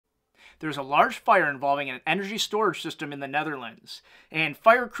There was a large fire involving an energy storage system in the Netherlands, and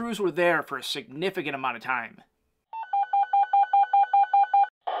fire crews were there for a significant amount of time.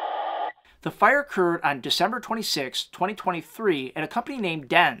 The fire occurred on December 26, 2023 at a company named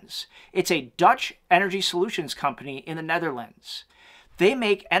Dens. It's a Dutch energy solutions company in the Netherlands. They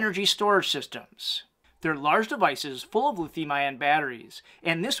make energy storage systems. They're large devices full of lithium-ion batteries,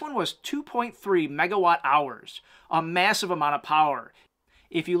 and this one was 2.3 megawatt hours, a massive amount of power.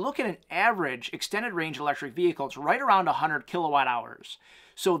 If you look at an average extended range electric vehicle, it's right around 100 kilowatt hours.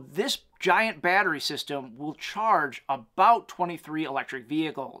 So this giant battery system will charge about 23 electric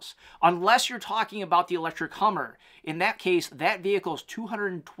vehicles, unless you're talking about the electric Hummer. In that case, that vehicle is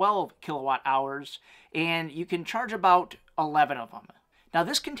 212 kilowatt hours, and you can charge about 11 of them. Now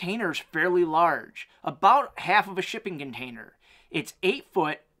this container is fairly large, about half of a shipping container. It's 8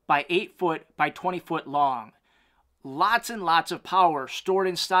 foot by 8 foot by 20 foot long. Lots and lots of power stored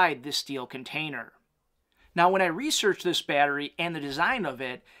inside this steel container. Now when I researched this battery and the design of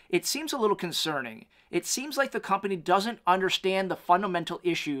it, it seems a little concerning. It seems like the company doesn't understand the fundamental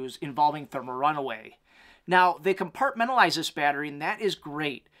issues involving thermal runaway. Now they compartmentalize this battery, and that is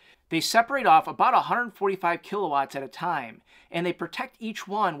great. They separate off about 145 kilowatts at a time, and they protect each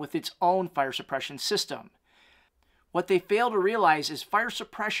one with its own fire suppression system. What they fail to realize is fire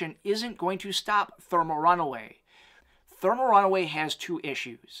suppression isn't going to stop thermal runaway. Thermal runaway has two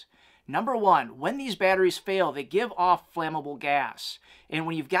issues. Number one, when these batteries fail, they give off flammable gas. And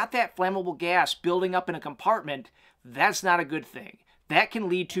when you've got that flammable gas building up in a compartment, that's not a good thing. That can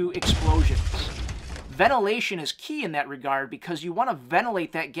lead to explosions. Ventilation is key in that regard because you want to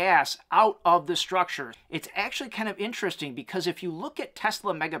ventilate that gas out of the structure. It's actually kind of interesting because if you look at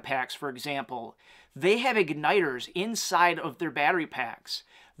Tesla Megapacks, for example, they have igniters inside of their battery packs.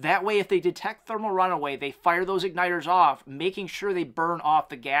 That way, if they detect thermal runaway, they fire those igniters off, making sure they burn off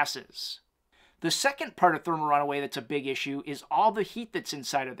the gases. The second part of thermal runaway that's a big issue is all the heat that's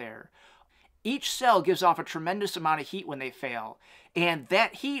inside of there. Each cell gives off a tremendous amount of heat when they fail, and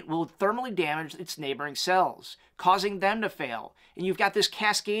that heat will thermally damage its neighboring cells, causing them to fail. And you've got this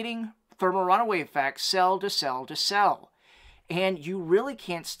cascading thermal runaway effect, cell to cell to cell. And you really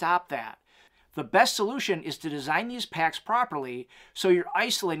can't stop that. The best solution is to design these packs properly so you're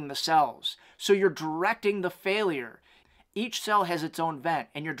isolating the cells, so you're directing the failure. Each cell has its own vent,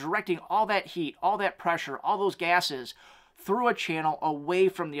 and you're directing all that heat, all that pressure, all those gases through a channel away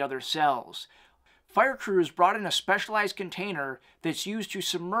from the other cells. Fire crews brought in a specialized container that's used to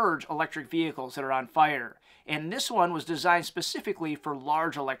submerge electric vehicles that are on fire, and this one was designed specifically for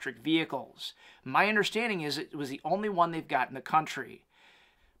large electric vehicles. My understanding is it was the only one they've got in the country.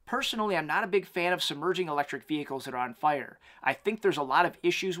 Personally, I'm not a big fan of submerging electric vehicles that are on fire. I think there's a lot of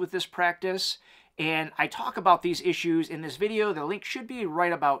issues with this practice, and I talk about these issues in this video. The link should be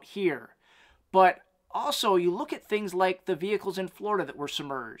right about here. But also, you look at things like the vehicles in Florida that were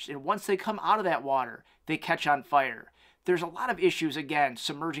submerged, and once they come out of that water, they catch on fire. There's a lot of issues, again,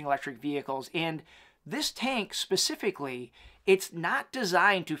 submerging electric vehicles, and this tank specifically, it's not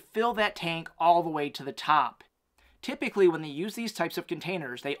designed to fill that tank all the way to the top. Typically, when they use these types of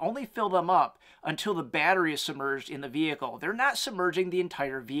containers, they only fill them up until the battery is submerged in the vehicle. They're not submerging the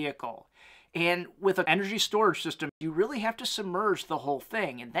entire vehicle. And with an energy storage system, you really have to submerge the whole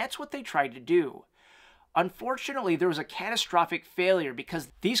thing, and that's what they tried to do. Unfortunately, there was a catastrophic failure because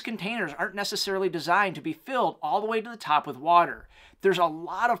these containers aren't necessarily designed to be filled all the way to the top with water. There's a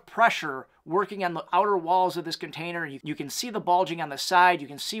lot of pressure working on the outer walls of this container. You can see the bulging on the side. You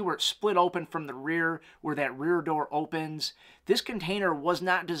can see where it's split open from the rear, where that rear door opens. This container was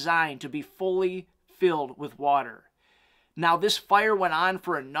not designed to be fully filled with water. Now, this fire went on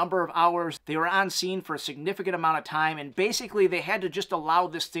for a number of hours. They were on scene for a significant amount of time, and basically they had to just allow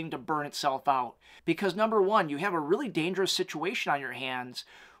this thing to burn itself out. Because number one, you have a really dangerous situation on your hands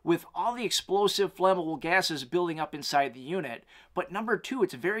with all the explosive flammable gases building up inside the unit. But number two,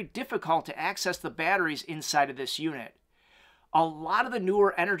 it's very difficult to access the batteries inside of this unit. A lot of the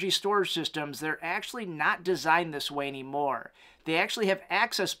newer energy storage systems, they're actually not designed this way anymore. They actually have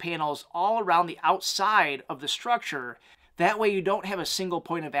access panels all around the outside of the structure. That way you don't have a single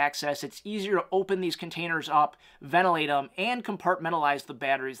point of access. It's easier to open these containers up, ventilate them, and compartmentalize the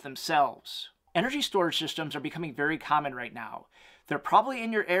batteries themselves. Energy storage systems are becoming very common right now. They're probably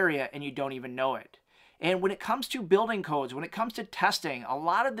in your area and you don't even know it. And when it comes to building codes, when it comes to testing, a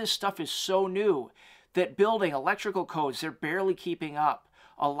lot of this stuff is so new that building electrical codes, they're barely keeping up.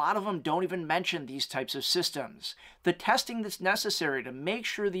 A lot of them don't even mention these types of systems. The testing that's necessary to make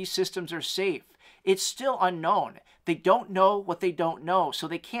sure these systems are safe, it's still unknown. They don't know what they don't know, so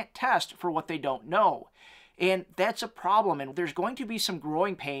they can't test for what they don't know. And that's a problem, and there's going to be some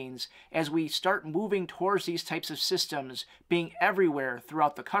growing pains as we start moving towards these types of systems being everywhere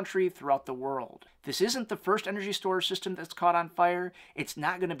throughout the country, throughout the world. This isn't the first energy storage system that's caught on fire. It's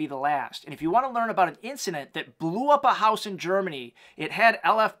not going to be the last. And if you want to learn about an incident that blew up a house in Germany, it had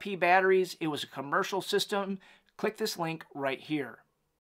LFP batteries, it was a commercial system, click this link right here.